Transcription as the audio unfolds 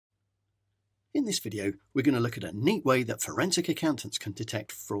In this video, we're going to look at a neat way that forensic accountants can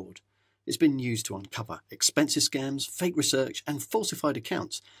detect fraud. It's been used to uncover expensive scams, fake research, and falsified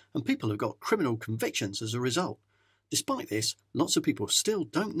accounts, and people have got criminal convictions as a result. Despite this, lots of people still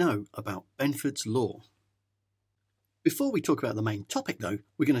don't know about Benford's law. Before we talk about the main topic though,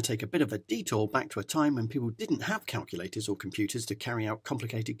 we're going to take a bit of a detour back to a time when people didn't have calculators or computers to carry out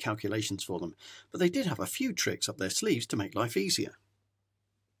complicated calculations for them, but they did have a few tricks up their sleeves to make life easier.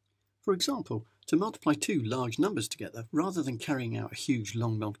 For example, to multiply two large numbers together, rather than carrying out a huge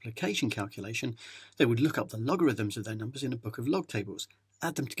long multiplication calculation, they would look up the logarithms of their numbers in a book of log tables,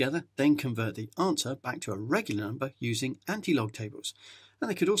 add them together, then convert the answer back to a regular number using anti-log tables. And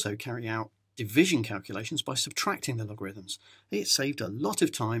they could also carry out division calculations by subtracting the logarithms. It saved a lot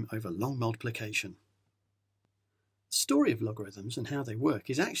of time over long multiplication. The story of logarithms and how they work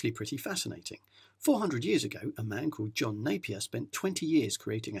is actually pretty fascinating. 400 years ago, a man called John Napier spent 20 years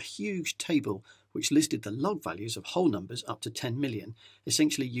creating a huge table which listed the log values of whole numbers up to 10 million,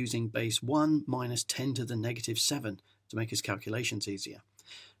 essentially using base 1 minus 10 to the negative 7 to make his calculations easier.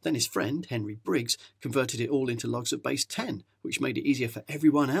 Then his friend, Henry Briggs, converted it all into logs of base 10, which made it easier for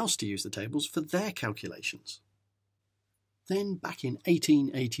everyone else to use the tables for their calculations. Then, back in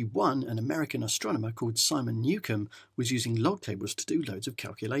 1881, an American astronomer called Simon Newcomb was using log tables to do loads of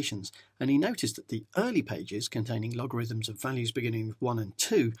calculations, and he noticed that the early pages containing logarithms of values beginning with 1 and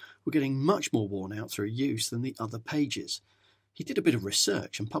 2 were getting much more worn out through use than the other pages. He did a bit of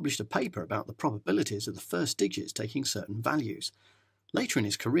research and published a paper about the probabilities of the first digits taking certain values. Later in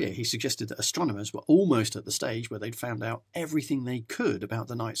his career, he suggested that astronomers were almost at the stage where they'd found out everything they could about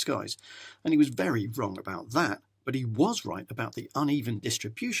the night skies, and he was very wrong about that. But he was right about the uneven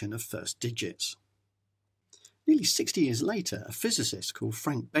distribution of first digits. Nearly 60 years later, a physicist called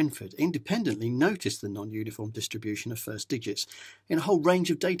Frank Benford independently noticed the non-uniform distribution of first digits in a whole range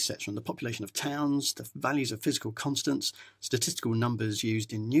of datasets, from the population of towns, the values of physical constants, statistical numbers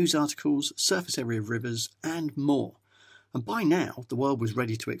used in news articles, surface area of rivers, and more. And by now, the world was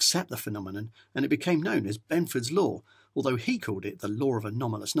ready to accept the phenomenon, and it became known as Benford's law, although he called it the law of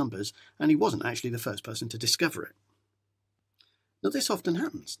anomalous numbers, and he wasn't actually the first person to discover it. Now, this often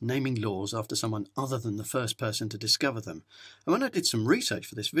happens, naming laws after someone other than the first person to discover them. And when I did some research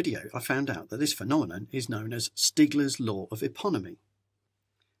for this video, I found out that this phenomenon is known as Stigler's law of eponymy.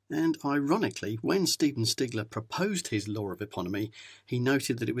 And ironically, when Stephen Stigler proposed his law of eponymy, he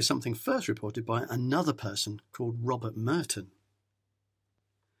noted that it was something first reported by another person called Robert Merton.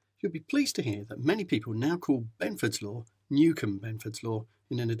 You'll be pleased to hear that many people now call Benford's law Newcomb-Benford's law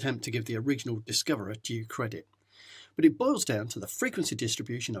in an attempt to give the original discoverer due credit. But it boils down to the frequency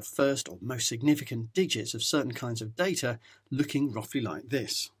distribution of first or most significant digits of certain kinds of data looking roughly like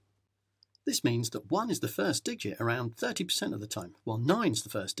this. This means that 1 is the first digit around 30% of the time, while 9 is the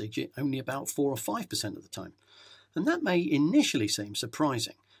first digit only about 4 or 5% of the time. And that may initially seem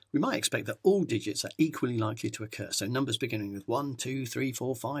surprising. We might expect that all digits are equally likely to occur, so numbers beginning with 1, 2, 3,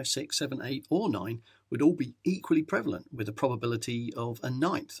 4, 5, 6, 7, 8 or 9 would all be equally prevalent, with a probability of a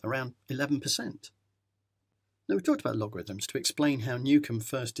ninth, around 11%. Now, we talked about logarithms to explain how Newcomb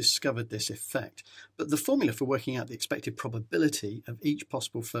first discovered this effect, but the formula for working out the expected probability of each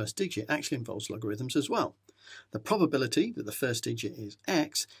possible first digit actually involves logarithms as well. The probability that the first digit is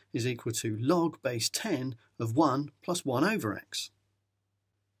x is equal to log base 10 of 1 plus 1 over x.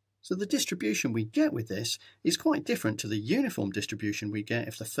 So the distribution we get with this is quite different to the uniform distribution we get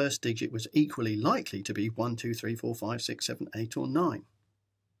if the first digit was equally likely to be 1, 2, 3, 4, 5, 6, 7, 8 or 9.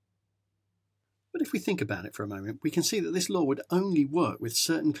 But if we think about it for a moment, we can see that this law would only work with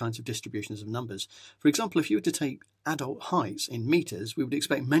certain kinds of distributions of numbers. For example, if you were to take adult heights in meters, we would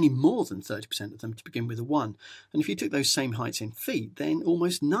expect many more than 30% of them to begin with a 1. And if you took those same heights in feet, then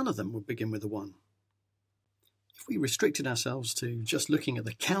almost none of them would begin with a 1. If we restricted ourselves to just looking at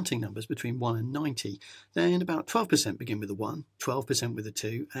the counting numbers between 1 and 90, then about 12% begin with a 1, 12% with a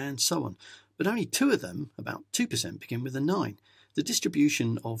 2, and so on. But only 2 of them, about 2%, begin with a 9. The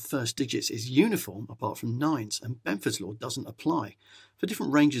distribution of first digits is uniform apart from 9s, and Benford's law doesn't apply. For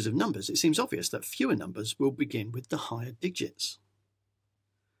different ranges of numbers, it seems obvious that fewer numbers will begin with the higher digits.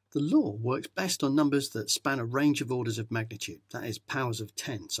 The law works best on numbers that span a range of orders of magnitude, that is powers of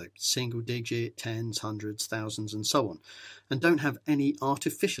 10, so single digit, tens, hundreds, thousands and so on, and don't have any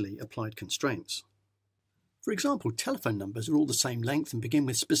artificially applied constraints. For example, telephone numbers are all the same length and begin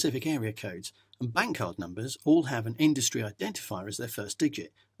with specific area codes, and bank card numbers all have an industry identifier as their first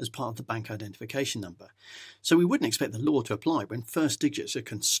digit, as part of the bank identification number. So we wouldn't expect the law to apply when first digits are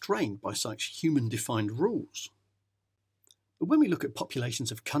constrained by such human-defined rules. But when we look at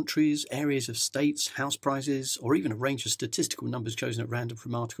populations of countries, areas of states, house prices, or even a range of statistical numbers chosen at random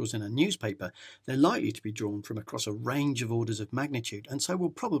from articles in a newspaper, they're likely to be drawn from across a range of orders of magnitude, and so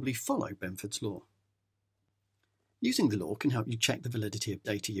will probably follow Benford's law. Using the law can help you check the validity of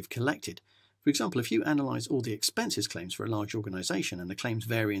data you've collected. For example, if you analyse all the expenses claims for a large organisation and the claims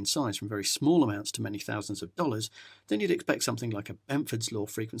vary in size from very small amounts to many thousands of dollars, then you'd expect something like a Benford's law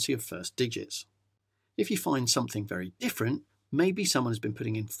frequency of first digits. If you find something very different, maybe someone has been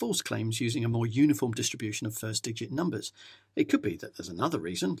putting in false claims using a more uniform distribution of first-digit numbers. It could be that there's another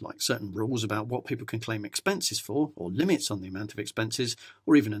reason, like certain rules about what people can claim expenses for, or limits on the amount of expenses,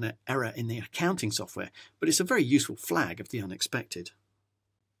 or even an error in the accounting software, but it's a very useful flag of the unexpected.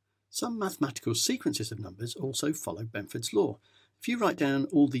 Some mathematical sequences of numbers also follow Benford's law. If you write down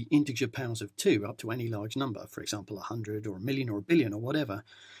all the integer powers of 2 up to any large number, for example 100 or a million or a billion or whatever,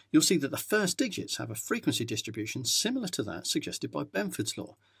 you'll see that the first digits have a frequency distribution similar to that suggested by Benford's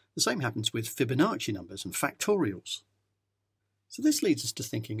law. The same happens with Fibonacci numbers and factorials. So this leads us to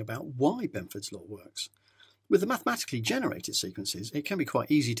thinking about why Benford's law works. With the mathematically generated sequences, it can be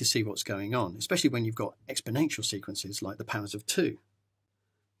quite easy to see what's going on, especially when you've got exponential sequences like the powers of 2.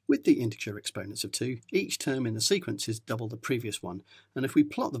 With the integer exponents of 2, each term in the sequence is double the previous one, and if we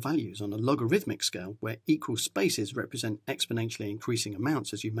plot the values on a logarithmic scale where equal spaces represent exponentially increasing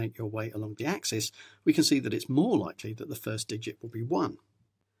amounts as you make your way along the axis, we can see that it's more likely that the first digit will be 1.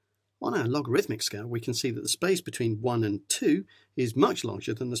 On our logarithmic scale, we can see that the space between 1 and 2 is much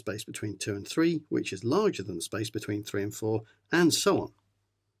larger than the space between 2 and 3, which is larger than the space between 3 and 4, and so on.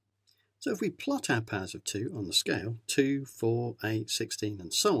 So if we plot our powers of 2 on the scale, 2, 4, 8, 16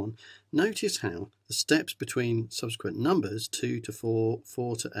 and so on, notice how the steps between subsequent numbers, 2 to 4,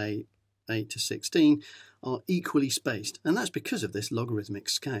 4 to 8, 8 to 16, are equally spaced, and that's because of this logarithmic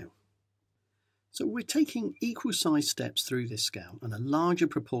scale. So we're taking equal sized steps through this scale, and a larger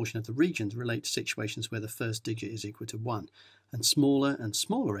proportion of the regions relate to situations where the first digit is equal to 1, and smaller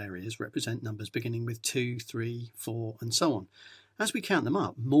areas represent numbers beginning with 2, 3, 4 and so on. As we count them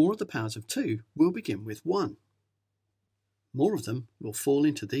up, more of the powers of 2 will begin with 1. More of them will fall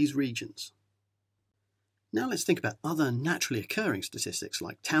into these regions. Now let's think about other naturally occurring statistics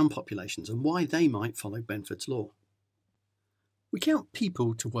like town populations and why they might follow Benford's law. We count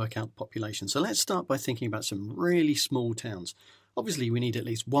people to work out population, so let's start by thinking about some really small towns. Obviously, we need at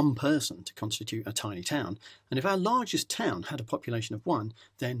least one person to constitute a tiny town, and if our largest town had a population of 1,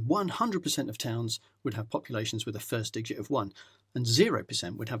 then 100% of towns would have populations with a first digit of 1, and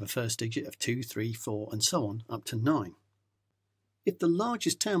 0% would have a first digit of 2, 3, 4, and so on, up to 9. If the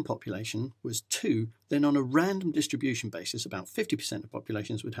largest town population was 2, then on a random distribution basis, about 50% of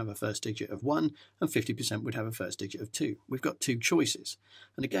populations would have a first digit of 1, and 50% would have a first digit of 2. We've got two choices,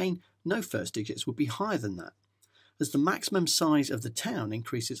 and again, no first digits would be higher than that. As the maximum size of the town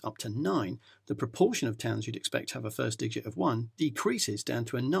increases up to 9, the proportion of towns you'd expect to have a first digit of 1 decreases down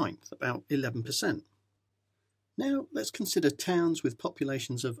to a ninth, about 11%. Now let's consider towns with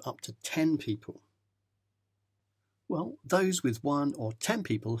populations of up to 10 people. Well, those with 1 or 10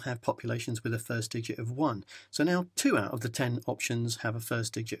 people have populations with a first digit of 1, so now 2 out of the 10 options have a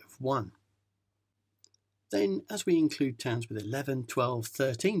first digit of 1. Then, as we include towns with 11, 12,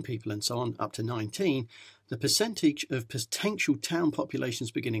 13 people and so on, up to 19, the percentage of potential town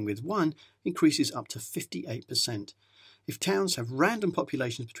populations beginning with 1 increases up to 58%. If towns have random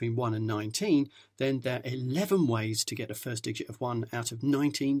populations between 1 and 19, then there are 11 ways to get a first digit of 1 out of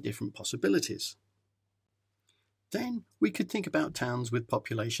 19 different possibilities. Then we could think about towns with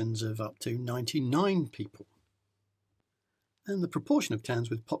populations of up to 99 people. And the proportion of towns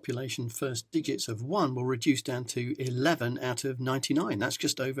with population first digits of 1 will reduce down to 11 out of 99. That's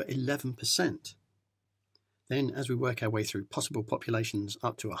just over 11%. Then as we work our way through possible populations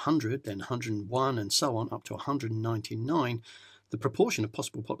up to 100, then 101 and so on up to 199, the proportion of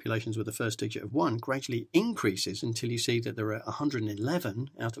possible populations with a first digit of 1 gradually increases until you see that there are 111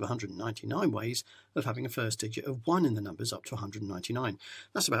 out of 199 ways of having a first digit of 1 in the numbers up to 199.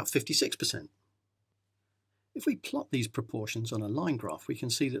 That's about 56%. If we plot these proportions on a line graph, we can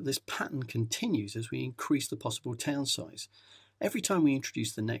see that this pattern continues as we increase the possible town size. Every time we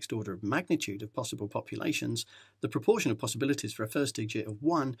introduce the next order of magnitude of possible populations, the proportion of possibilities for a first digit of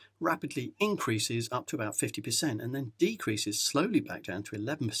 1 rapidly increases up to about 50% and then decreases slowly back down to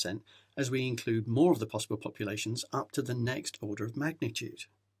 11% as we include more of the possible populations up to the next order of magnitude.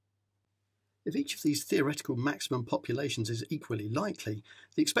 If each of these theoretical maximum populations is equally likely,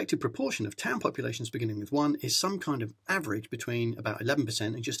 the expected proportion of town populations beginning with 1 is some kind of average between about 11%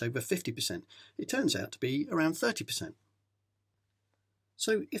 and just over 50%. It turns out to be around 30%.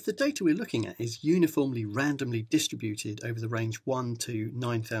 So if the data we're looking at is uniformly randomly distributed over the range 1 to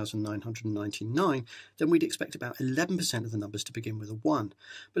 9,999, then we'd expect about 11% of the numbers to begin with a 1.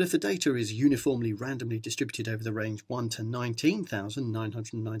 But if the data is uniformly randomly distributed over the range 1 to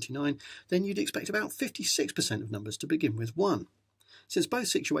 19,999, then you'd expect about 56% of numbers to begin with 1. Since both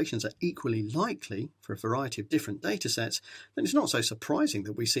situations are equally likely for a variety of different datasets, then it's not so surprising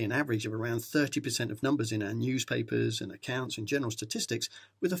that we see an average of around 30% of numbers in our newspapers and accounts and general statistics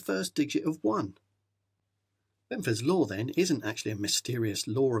with a first digit of 1. Benford's law, then, isn't actually a mysterious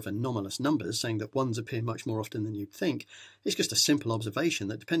law of anomalous numbers saying that ones appear much more often than you'd think. It's just a simple observation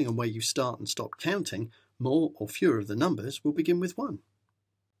that depending on where you start and stop counting, more or fewer of the numbers will begin with 1.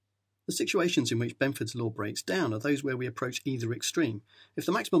 The situations in which Benford's law breaks down are those where we approach either extreme. If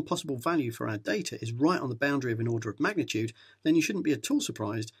the maximum possible value for our data is right on the boundary of an order of magnitude, then you shouldn't be at all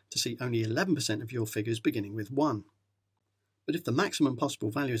surprised to see only 11% of your figures beginning with 1. But if the maximum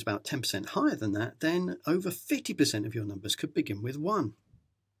possible value is about 10% higher than that, then over 50% of your numbers could begin with 1.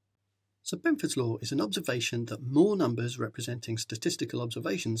 So Benford's law is an observation that more numbers representing statistical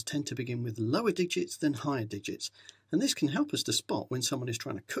observations tend to begin with lower digits than higher digits, and this can help us to spot when someone is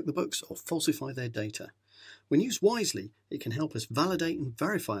trying to cook the books or falsify their data. When used wisely, it can help us validate and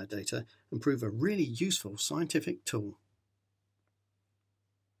verify our data and prove a really useful scientific tool.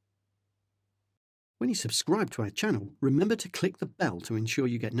 When you subscribe to our channel, remember to click the bell to ensure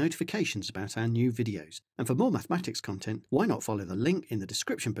you get notifications about our new videos. And for more mathematics content, why not follow the link in the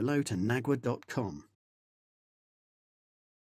description below to nagwa.com.